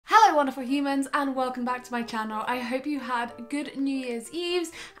wonderful humans, and welcome back to my channel. I hope you had good New Year's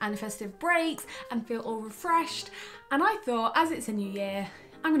Eves and festive breaks and feel all refreshed. And I thought, as it's a new year,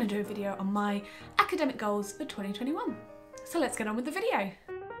 I'm going to do a video on my academic goals for 2021. So let's get on with the video.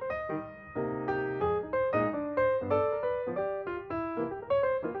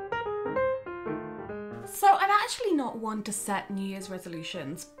 So I'm actually not one to set New Year's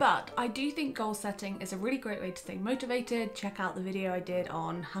resolutions, but I do think goal setting is a really great way to stay motivated. Check out the video I did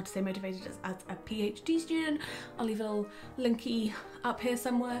on how to stay motivated as a PhD student. I'll leave a little linky up here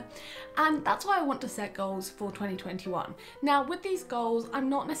somewhere. And that's why I want to set goals for 2021. Now with these goals, I'm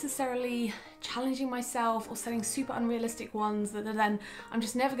not necessarily challenging myself or setting super unrealistic ones that then I'm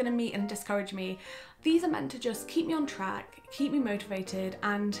just never going to meet and discourage me. These are meant to just keep me on track, keep me motivated,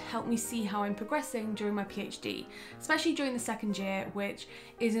 and help me see how I'm progressing during my PhD, especially during the second year, which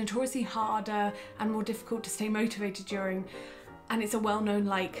is notoriously harder and more difficult to stay motivated during, and it's a well-known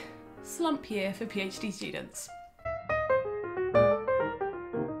like slump year for PhD students.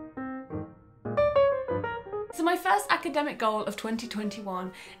 So my first academic goal of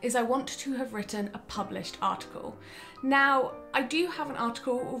 2021 is I want to have written a published article. Now, I do have an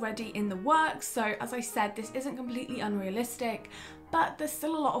article already in the works, so as I said, this isn't completely unrealistic, but there's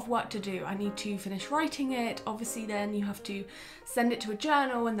still a lot of work to do. I need to finish writing it. Obviously then you have to send it to a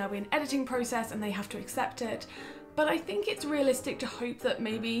journal and there'll be an editing process and they have to accept it. But I think it's realistic to hope that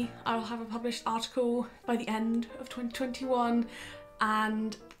maybe I'll have a published article by the end of 2021.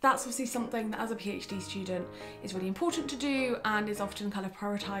 And that's obviously something that as a PhD student is really important to do and is often kind of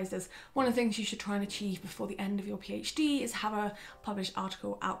prioritised as one of the things you should try and achieve before the end of your PhD is have a published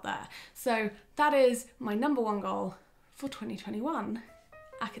article out there. So that is my number one goal for 2021,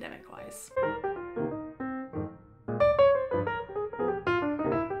 academic-wise.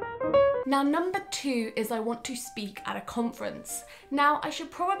 Now, number two is I want to speak at a conference. Now, I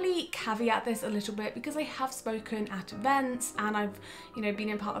should probably caveat this a little bit because I have spoken at events and I've, been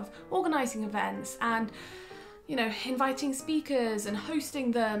in part of organising events and, inviting speakers and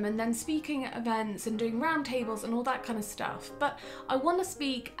hosting them and then speaking at events and doing roundtables and all that kind of stuff. But I want to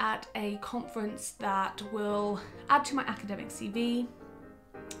speak at a conference that will add to my academic CV.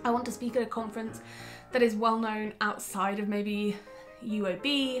 I want to speak at a conference that is well known outside of maybe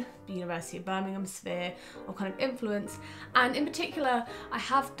UOB, the University of Birmingham sphere or kind of influence, and in particular I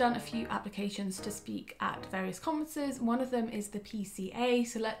have done a few applications to speak at various conferences. One of them is the PCA,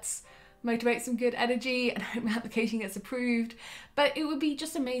 so let's motivate some good energy and hope my application gets approved. But it would be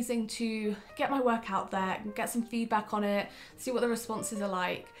just amazing to get my work out there and get some feedback on it, see what the responses are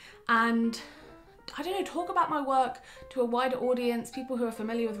like, and I don't know, talk about my work to a wider audience, people who are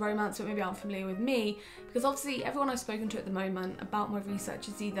familiar with romance but maybe aren't familiar with me, because obviously everyone I've spoken to at the moment about my research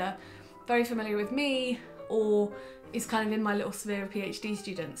is either very familiar with me or is kind of in my little sphere of PhD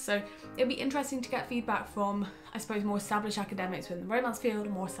students. So it'd be interesting to get feedback from, I suppose, more established academics within the romance field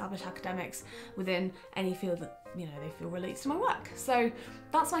and more established academics within any field that, they feel relates to my work. So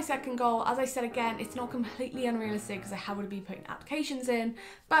that's my second goal. As I said again, it's not completely unrealistic because I have to be putting applications in,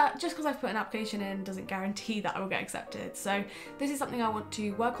 but just because I've put an application in doesn't guarantee that I will get accepted. So this is something I want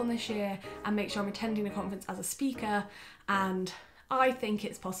to work on this year and make sure I'm attending the conference as a speaker, and I think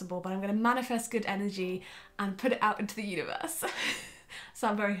it's possible, but I'm going to manifest good energy and put it out into the universe. So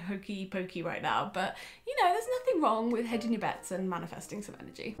I'm very hokey pokey right now, but there's nothing wrong with hedging your bets and manifesting some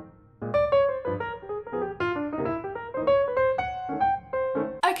energy.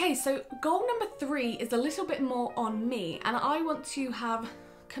 Okay, so goal number three is a little bit more on me, and I want to have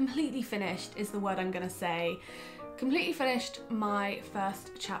completely finished, is the word I'm going to say, completely finished my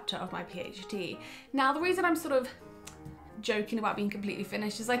first chapter of my PhD. Now, the reason I'm sort of joking about being completely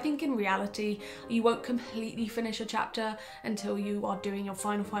finished is I think in reality you won't completely finish a chapter until you are doing your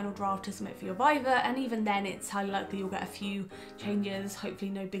final draft to submit for your viva, and even then it's highly likely you'll get a few changes,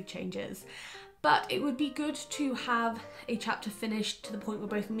 hopefully no big changes. But it would be good to have a chapter finished to the point where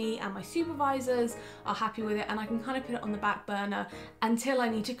both me and my supervisors are happy with it, and I can kind of put it on the back burner until I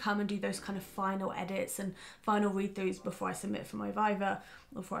need to come and do those kind of final edits and final read-throughs before I submit for my viva,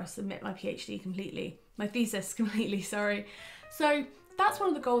 or before I submit my PhD completely, my thesis completely, sorry. So that's one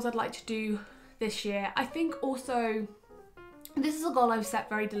of the goals I'd like to do this year. I think also this is a goal I've set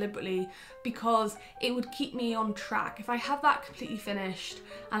very deliberately because it would keep me on track. If I have that completely finished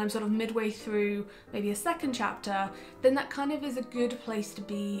and I'm sort of midway through maybe a second chapter, then that kind of is a good place to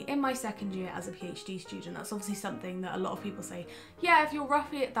be in my second year as a PhD student. That's obviously something that a lot of people say, yeah, if you're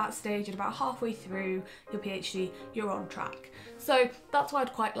roughly at that stage at about halfway through your PhD, you're on track. So that's why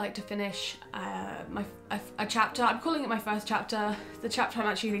I'd quite like to finish a chapter. I'm calling it my first chapter. The chapter I'm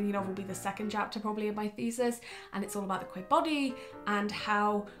actually thinking of will be the second chapter probably of my thesis, and it's all about the queer body and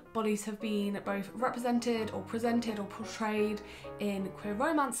how bodies have been both represented or presented or portrayed in queer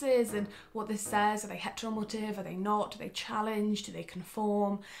romances, and what this says. Are they heteronormative? Are they not? Do they challenge? Do they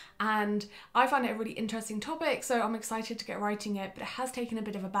conform? And I find it a really interesting topic, so I'm excited to get writing it, but it has taken a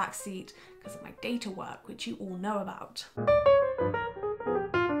bit of a backseat because of my data work, which you all know about.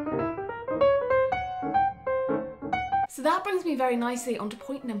 So that brings me very nicely onto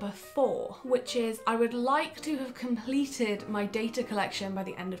point number 4, which is I would like to have completed my data collection by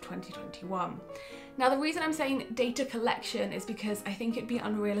the end of 2021. Now, the reason I'm saying data collection is because I think it'd be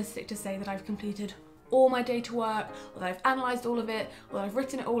unrealistic to say that I've completed all my data work, or that I've analysed all of it, or that I've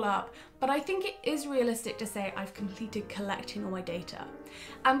written it all up, but I think it is realistic to say I've completed collecting all my data.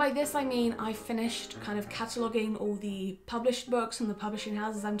 And by this I mean I've finished kind of cataloguing all the published books from the publishing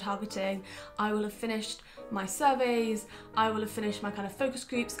houses I'm targeting. I will have finished my surveys, I will have finished my kind of focus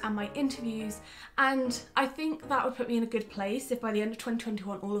groups and my interviews, and I think that would put me in a good place if by the end of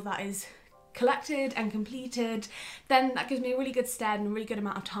 2021 all of that is collected and completed. Then that gives me a really good stead and a really good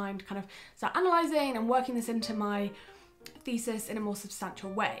amount of time to kind of start analysing and working this into my thesis in a more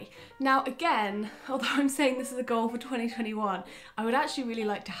substantial way. Now again, although I'm saying this is a goal for 2021, I would actually really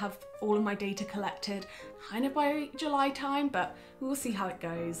like to have all of my data collected kind of by July time, but we'll see how it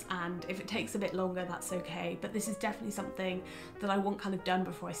goes, and if it takes a bit longer, that's okay. But this is definitely something that I want kind of done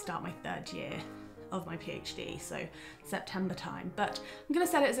before I start my 3rd year of my PhD, so September time. But I'm going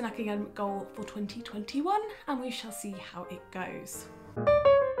to set it as an academic goal for 2021, and we shall see how it goes.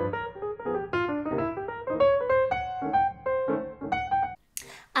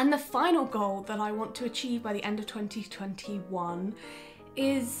 And the final goal that I want to achieve by the end of 2021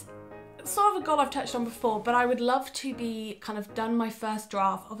 is sort of a goal I've touched on before, but I would love to be kind of done my first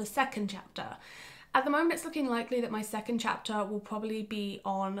draft of a 2nd chapter. At the moment, it's looking likely that my 2nd chapter will probably be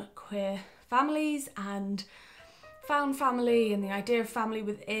on queer families and found family and the idea of family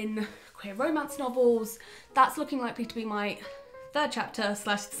within queer romance novels. That's looking likely to be my 3rd chapter /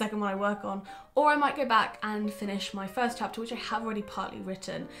 the 2nd one I work on, or I might go back and finish my 1st chapter, which I have already partly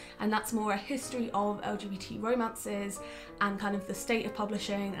written, and that's more a history of LGBT romances and kind of the state of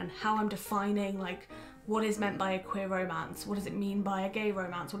publishing and how I'm defining like what is meant by a queer romance, what does it mean by a gay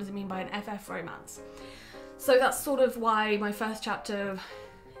romance, what does it mean by an FF romance. So that's sort of why my 1st chapter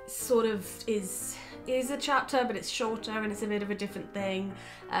sort of is a chapter, but it's shorter and it's a bit of a different thing.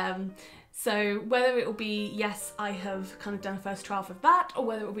 So whether it will be, yes, I have kind of done a first draft of that, or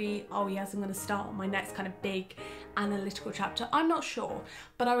whether it will be, oh yes, I'm going to start on my next kind of big analytical chapter, I'm not sure.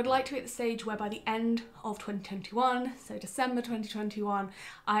 But I would like to be at the stage where by the end of 2021, so December 2021,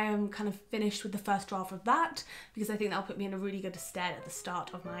 I am kind of finished with the first draft of that, because I think that'll put me in a really good stead at the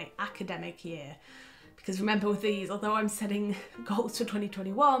start of my academic year. Because remember, with these, although I'm setting goals for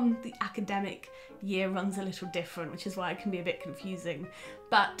 2021, the academic year runs a little different, which is why it can be a bit confusing.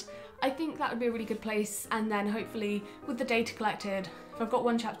 But I think that would be a really good place, and then hopefully with the data collected, if I've got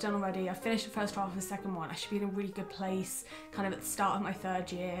 1 chapter done already, I've finished the first draft of the 2nd one, I should be in a really good place kind of at the start of my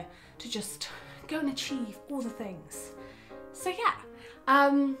 3rd year to just go and achieve all the things. So yeah,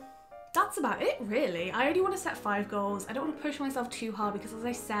 that's about it really. I only want to set 5 goals. I don't want to push myself too hard because, as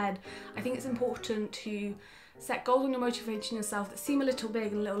I said, I think it's important to set goals when you're motivating yourself that seem a little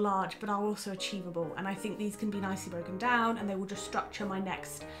big and a little large but are also achievable, and I think these can be nicely broken down and they will just structure my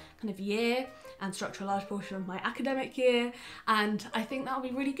next kind of year and structure a large portion of my academic year, and I think that'll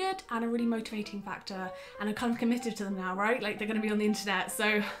be really good and a really motivating factor, and I'm kind of committed to them now, right? Like, they're going to be on the internet,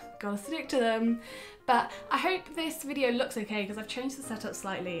 so gotta stick to them. But I hope this video looks okay because I've changed the setup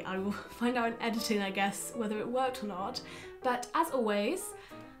slightly. I will find out in editing, I guess, whether it worked or not. But as always,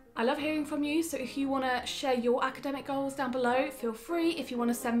 I love hearing from you, so if you want to share your academic goals down below, feel free. If you want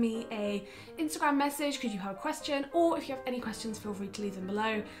to send me a Instagram message because you have a question, or if you have any questions, feel free to leave them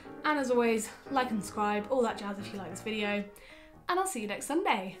below. And as always, like and subscribe, all that jazz if you like this video, and I'll see you next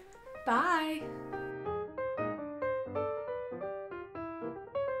Sunday. Bye!